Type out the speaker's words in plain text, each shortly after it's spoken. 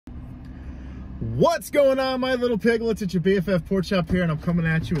What's going on, my little piglets? It's your BFF Pork Chop here, and I'm coming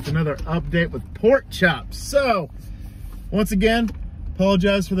at you with another update with pork chops. So, once again,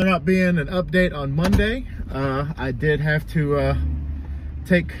 apologize for there not being an update on Monday. I did have to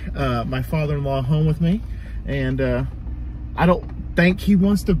take my father-in-law home with me, and I don't think he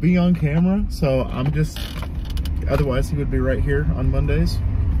wants to be on camera, so I'm just, otherwise he would be right here on Mondays,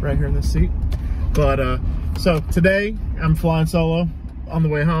 right here in this seat. But so today I'm flying solo on the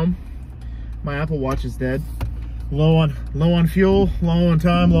way home. My Apple Watch is dead. Low on fuel, low on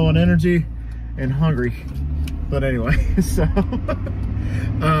time, low on energy, and hungry. But anyway, so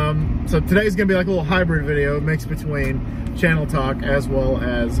so today's gonna be like a little hybrid video, mixed between channel talk as well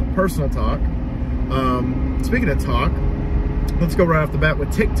as personal talk. Speaking of talk, let's go right off the bat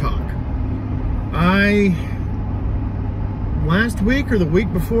with TikTok. Last week or the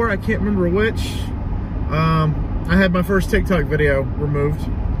week before, I can't remember which, I had my first TikTok video removed.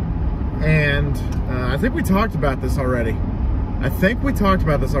 And I think we talked about this already. but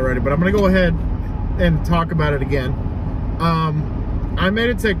I'm gonna go ahead and talk about it again. I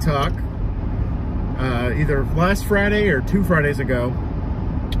made a TikTok either last Friday or 2 Fridays ago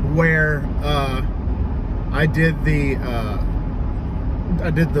where I did the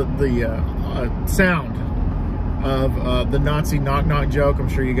sound of the Nazi knock knock joke. I'm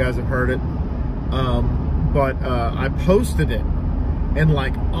sure you guys have heard it. But I posted it. And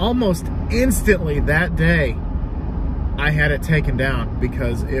like almost instantly that day, I had it taken down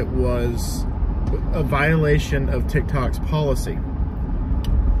because it was a violation of TikTok's policy.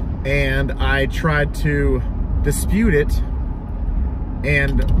 And I tried to dispute it,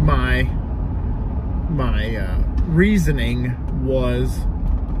 and my reasoning was,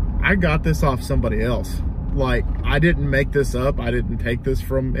 I got this off somebody else. Like, I didn't make this up. I didn't take this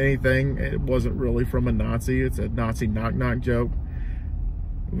from anything. It wasn't really from a Nazi. It's a Nazi knock knock joke.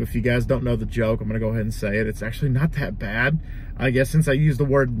 If you guys don't know the joke, I'm going to go ahead and say it. It's actually not that bad. I guess since I used the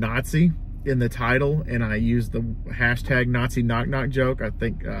word Nazi in the title and I used the hashtag Nazi knock knock joke, I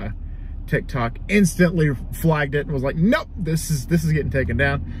think TikTok instantly flagged it and was like, nope, this is getting taken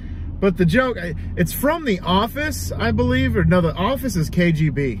down. But the joke, it's from The Office, I believe. Or no, The Office is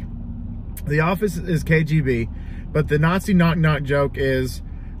KGB. The Office is KGB. But the Nazi knock knock joke is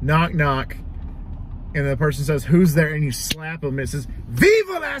knock knock. And the person says, who's there? And you slap them. And it says,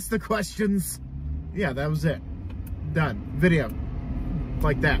 Viva ask the questions. Yeah, that was it. Done. Video.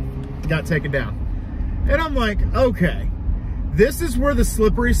 Like that. Got taken down. And I'm like, okay. This is where the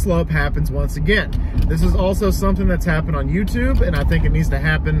slippery slope happens once again. This is also something that's happened on YouTube. And I think it needs to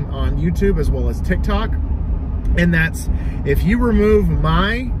happen on YouTube as well as TikTok. And that's, if you remove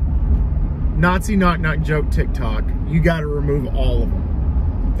my Nazi knock knock joke TikTok, you got to remove all of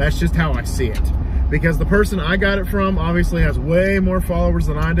them. That's just how I see it. Because the person I got it from obviously has way more followers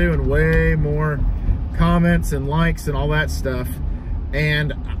than I do and way more comments and likes and all that stuff.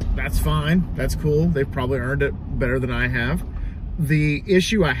 And that's fine. That's cool. They've probably earned it better than I have. The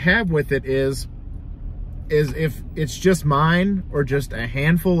issue I have with it is if it's just mine or just a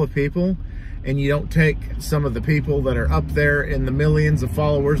handful of people, and you don't take some of the people that are up there in the millions of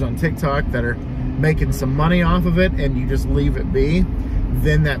followers on TikTok that are making some money off of it, and you just leave it be,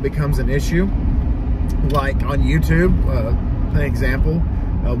 then that becomes an issue. Like on YouTube, an example,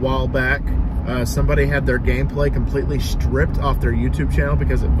 a while back, somebody had their gameplay completely stripped off their YouTube channel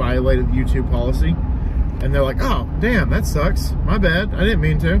because it violated YouTube policy. And they're like, oh, damn, that sucks. My bad. I didn't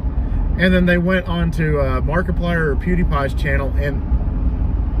mean to. And then they went on to Markiplier or PewDiePie's channel, and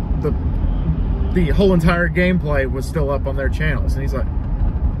the whole entire gameplay was still up on their channels. And he's like,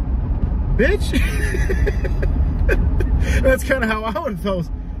 bitch. That's kind of how I would have felt.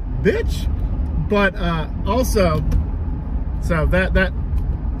 Bitch. But also, so that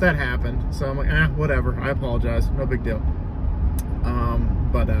happened. So I'm like, whatever. I apologize. No big deal.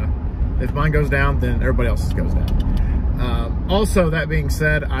 But if mine goes down, then everybody else's goes down. Also, that being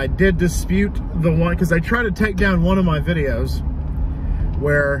said, I did dispute the one, because I tried to take down one of my videos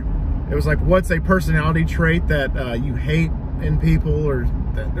where it was like, what's a personality trait that you hate in people,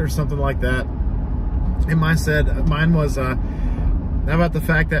 or something like that. And mine was, how about the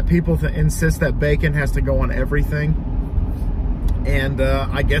fact that people insist that bacon has to go on everything? And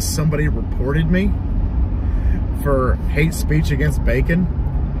I guess somebody reported me for hate speech against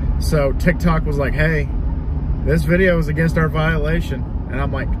bacon. So TikTok was like, hey, this video is against our violation. And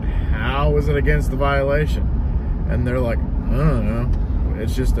I'm like, how is it against the violation? And they're like, I don't know.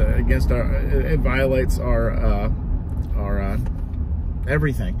 It's just against our, it violates our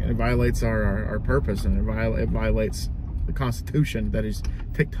everything. It violates our purpose, and it violates the Constitution, that is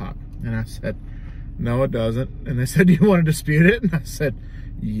TikTok. And I said, no, it doesn't. And they said, do you want to dispute it? And I said,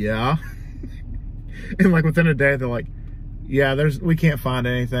 yeah. And like within a day, they're like, yeah, we can't find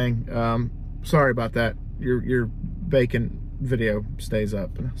anything. Sorry about that. Your bacon video stays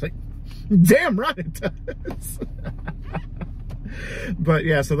up. And I was like, damn right it does. But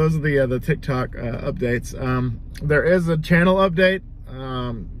yeah, so those are the TikTok updates. There is a channel update.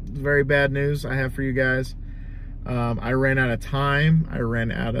 Very bad news I have for you guys. I ran out of time, I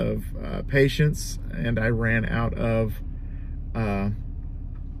ran out of patience, and I ran out of,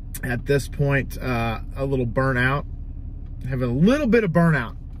 at this point, a little burnout. Having a little bit of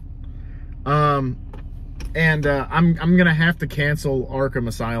burnout. I'm gonna have to cancel Arkham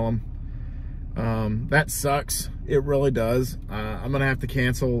Asylum. That sucks. It really does. I'm gonna have to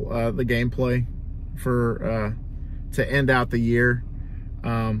cancel the gameplay for to end out the year.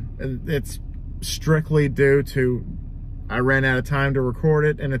 It's strictly due to I ran out of time to record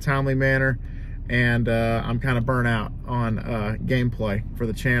it in a timely manner, and I'm kind of burnt out on gameplay for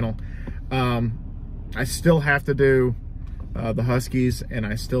the channel. I still have to do the Huskies, and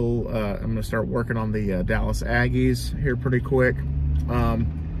I still I'm gonna start working on the Dallas Aggies here pretty quick.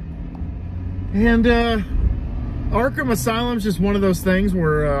 Arkham Asylum is just one of those things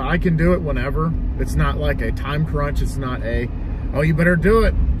where I can do it whenever. It's not like a time crunch. It's not a, oh, you better do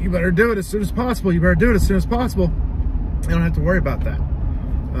it. You better do it as soon as possible. You better do it as soon as possible. I don't have to worry about that.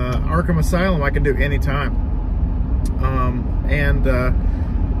 Arkham Asylum, I can do anytime.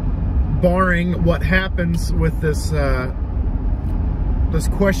 Barring what happens with this this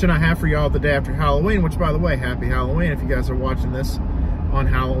question I have for y'all the day after Halloween, which, by the way, happy Halloween if you guys are watching this on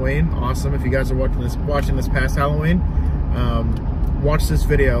Halloween. Awesome. If you guys are watching this past Halloween, watch this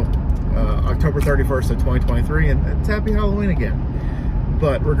video October 31st of 2023, and it's happy Halloween again.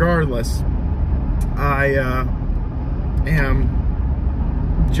 But regardless, I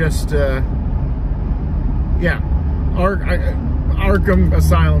am just yeah, Arkham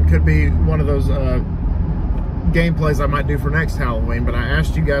Asylum could be one of those gameplays I might do for next Halloween. But I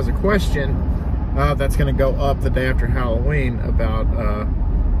asked you guys a question that's going to go up the day after Halloween about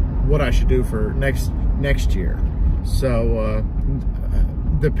what I should do for next year. So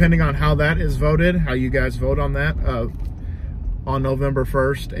depending on how that is voted, how you guys vote on that on November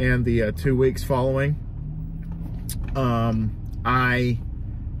 1st and the 2 weeks following, I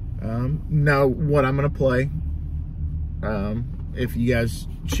know what I'm going to play. If you guys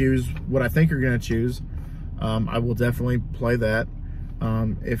choose what I think you're going to choose, I will definitely play that.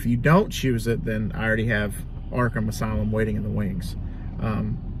 If you don't choose it, then I already have Arkham Asylum waiting in the wings.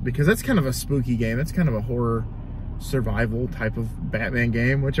 Because that's kind of a spooky game. That's kind of a horror survival type of Batman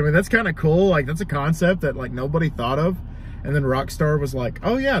game, which, I mean, that's kind of cool. Like, that's a concept that, like, nobody thought of. And then Rockstar was like,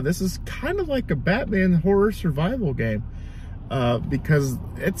 oh yeah, this is kind of like a Batman horror survival game. Because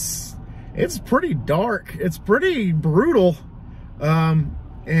it's pretty dark. It's pretty brutal.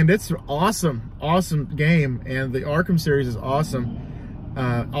 And it's awesome, awesome game. And the Arkham series is awesome.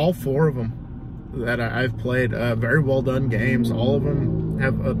 All four of them that I've played, very well done games. All of them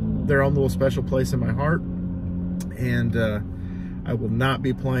have their own little special place in my heart. And I will not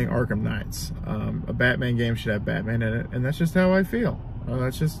be playing Arkham Knights. A Batman game should have Batman in it, and that's just how I feel.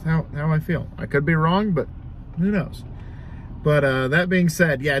 That's just how I feel. I could be wrong, but who knows? But that being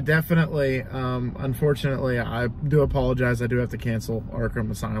said, yeah, definitely, unfortunately, I do apologize. I do have to cancel Arkham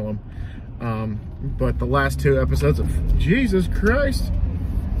Asylum. But the last 2 episodes of Jesus Christ,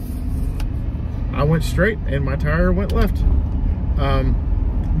 I went straight and my tire went left.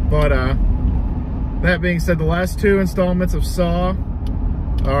 That being said, the last 2 installments of Saw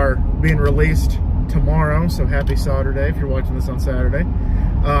are being released tomorrow, so happy Saturday if you're watching this on Saturday.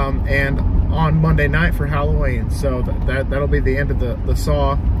 And on Monday night for Halloween, so that'll be the end of the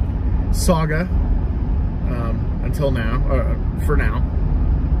Saw saga until now, for now.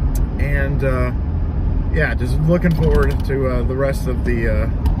 And yeah, just looking forward to the rest of the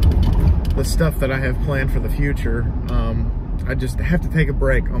stuff that I have planned for the future. I just have to take a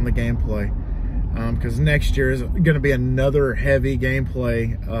break on the gameplay, because next year is going to be another heavy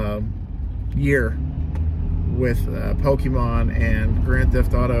gameplay year with Pokemon and Grand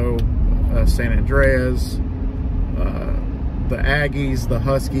Theft Auto San Andreas, the Aggies, the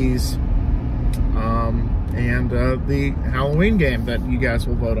Huskies, and the Halloween game that you guys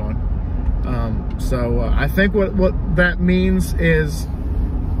will vote on. So I think what that means is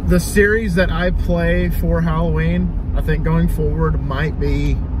the series that I play for Halloween, I think going forward might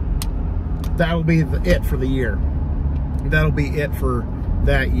be, that'll be it for the year. That'll be it for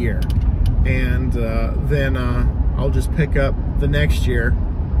that year. And then I'll just pick up the next year.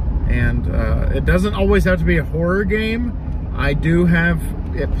 And it doesn't always have to be a horror game. I do have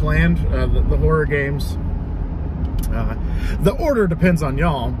it planned, the horror games The order depends on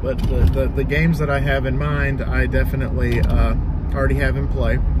y'all, but the games that I have in mind, I definitely already have in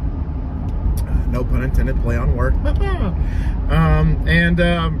play. No pun intended, play on word. And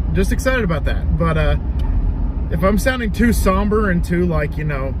just excited about that. But if I'm sounding too somber and too, like, you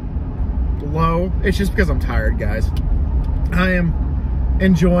know, low, it's just because I'm tired, guys. I am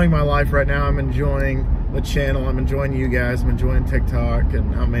enjoying my life right now. I'm enjoying the channel. I'm enjoying you guys. I'm enjoying TikTok.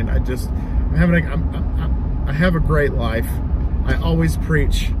 And I mean, I have a great life. I always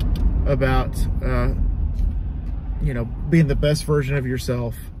preach about, you know, being the best version of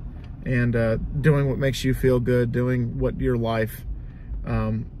yourself and doing what makes you feel good, doing what your life,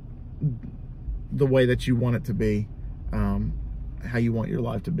 the way that you want it to be, how you want your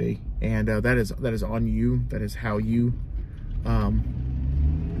life to be. And that is on you. That is how you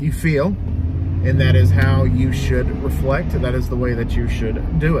you feel, and that is how you should reflect. That is the way that you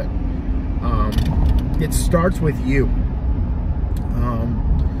should do it. It starts with you.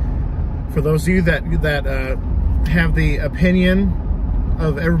 For those of you that have the opinion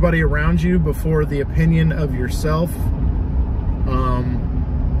of everybody around you before the opinion of yourself,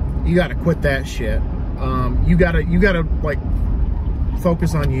 you got to quit that shit. You gotta like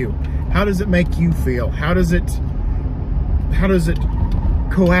focus on you. How does it make you feel? How does it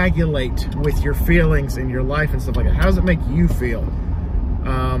coagulate with your feelings in your life and stuff like that? How does it make you feel?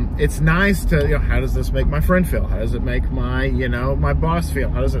 It's nice to, you know, how does this make my friend feel? How does it make my, you know, my boss feel?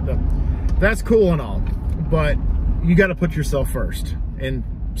 How does it, that's cool and all, but you got to put yourself first in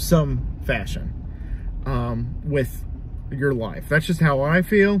some fashion, with your life. That's just how I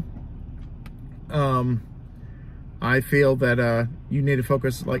feel. I feel that, you need to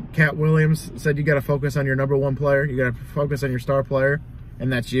focus, like Cat Williams said, you got to focus on your #1 player. You got to focus on your star player,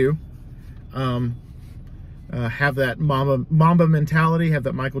 and that's you. Have that Mamba mentality, have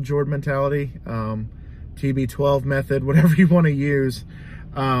that Michael Jordan mentality, TB12 method, whatever you want to use.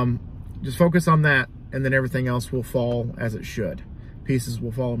 Just focus on that, and then everything else will fall as it should. Pieces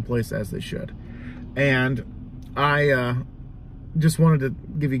will fall in place as they should. And I just wanted to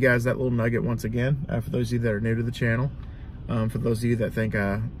give you guys that little nugget once again, for those of you that are new to the channel. For those of you that think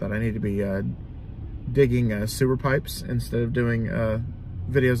that I need to be digging sewer pipes instead of doing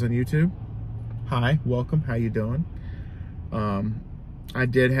videos on YouTube. Hi, welcome, how you doing? I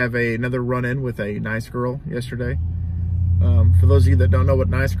did have another run-in with a nice girl yesterday. For those of you that don't know what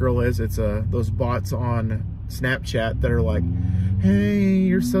Nice Girl is, it's those bots on Snapchat that are like, hey,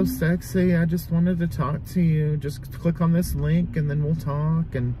 you're so sexy, I just wanted to talk to you. Just click on this link and then we'll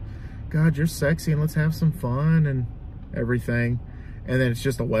talk, and God, you're sexy and let's have some fun and everything. And then it's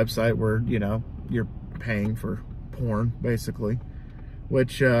just a website where, you know, you're paying for porn, basically.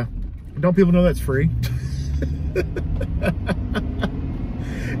 Which, don't people know that's free?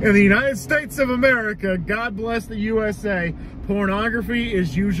 In the United States of America, God bless the USA, pornography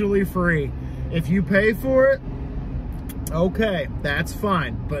is usually free. If you pay for it, okay, that's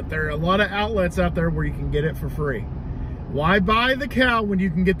fine. But there are a lot of outlets out there where you can get it for free. Why buy the cow when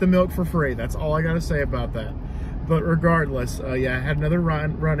you can get the milk for free? That's all I got to say about that. But regardless, yeah, I had another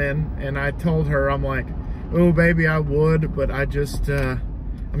run in, and I told her, I'm like, oh, baby, I would, but I just, I'm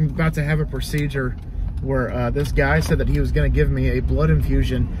about to have a procedure where this guy said that he was going to give me a blood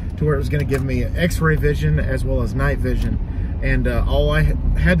infusion to where it was going to give me x-ray vision as well as night vision. And all I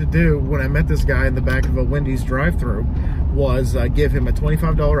had to do when I met this guy in the back of a Wendy's drive-thru was give him a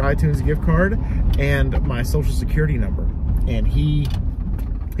 $25 iTunes gift card and my social security number. And he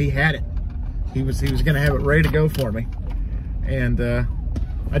had it. He was going to have it ready to go for me. And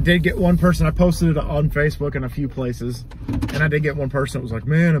I did get one person, I posted it on Facebook and a few places, and I did get one person that was like,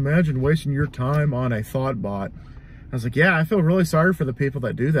 man, imagine wasting your time on a thought bot. I was like, yeah, I feel really sorry for the people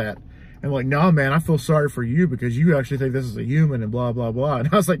that do that. And like, no, man, I feel sorry for you because you actually think this is a human and blah, blah, blah. And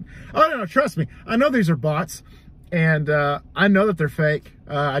I was like, oh, no, trust me. I know these are bots, and I know that they're fake.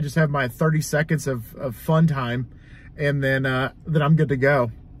 I just have my 30 seconds of fun time, and then I'm good to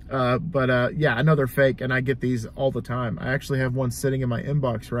go. Yeah, I know they're fake, and I get these all the time. I actually have one sitting in my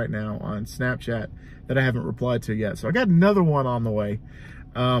inbox right now on Snapchat that I haven't replied to yet. So I got another one on the way.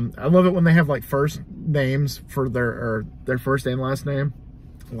 I love it when they have like first names for their first and last name,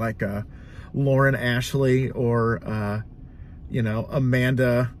 like Lauren Ashley or you know,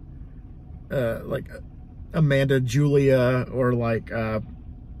 Amanda, like Amanda Julia, or like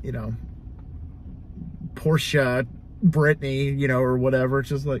you know, Portia Brittany, you know, or whatever. It's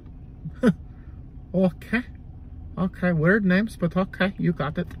just like, okay, weird names, but okay, you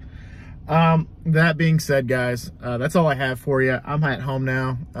got it. That being said, guys, that's all I have for you. I'm at home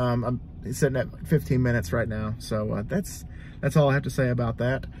now. I'm sitting at 15 minutes right now, so that's all I have to say about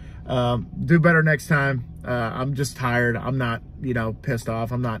that. Do better next time. I'm just tired. I'm not, you know, pissed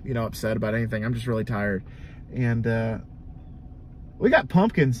off. I'm not, you know, upset about anything. I'm just really tired. And we got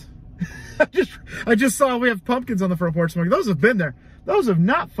pumpkins. I just saw we have pumpkins on the front porch. Those have been there. Those have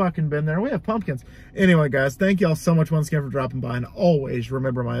not fucking been there. We have pumpkins. Anyway, guys, thank y'all so much once again for dropping by. And always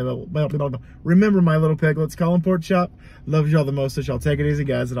remember my little piglets. Call them Pork Chop. Love y'all the most. So y'all take it easy,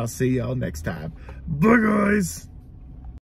 guys. And I'll see y'all next time. Bye, guys.